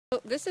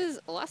So this is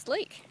Lost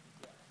Lake.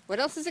 What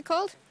else is it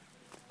called?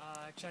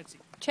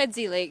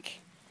 Chedley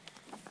Lake.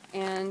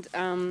 And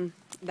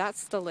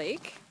that's the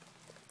lake.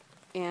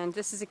 And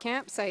this is a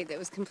campsite that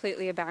was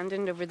completely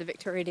abandoned over the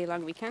Victoria Day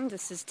long weekend.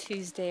 This is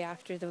Tuesday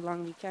after the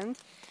long weekend.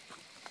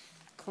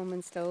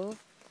 Coleman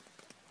stove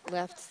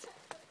left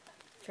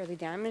fairly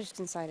damaged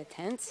inside a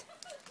tent.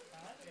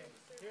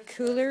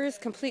 Coolers,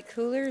 complete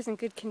coolers in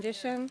good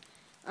condition.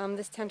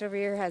 This tent over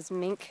here has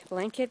mink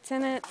blankets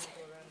in it.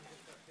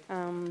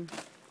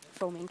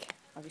 Faux mink,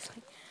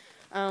 obviously.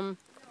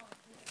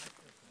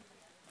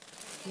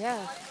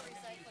 Yeah.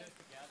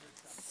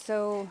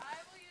 So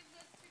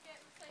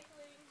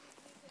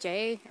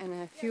Jay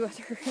and a few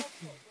other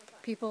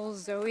people,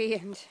 Zoe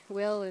and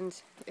Will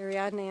and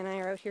Ariadne and I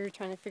are out here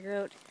trying to figure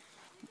out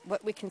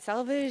what we can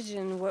salvage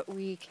and what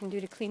we can do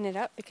to clean it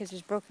up because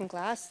there's broken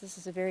glass. This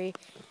is a very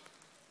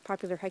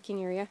popular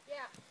hiking area.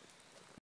 Yeah.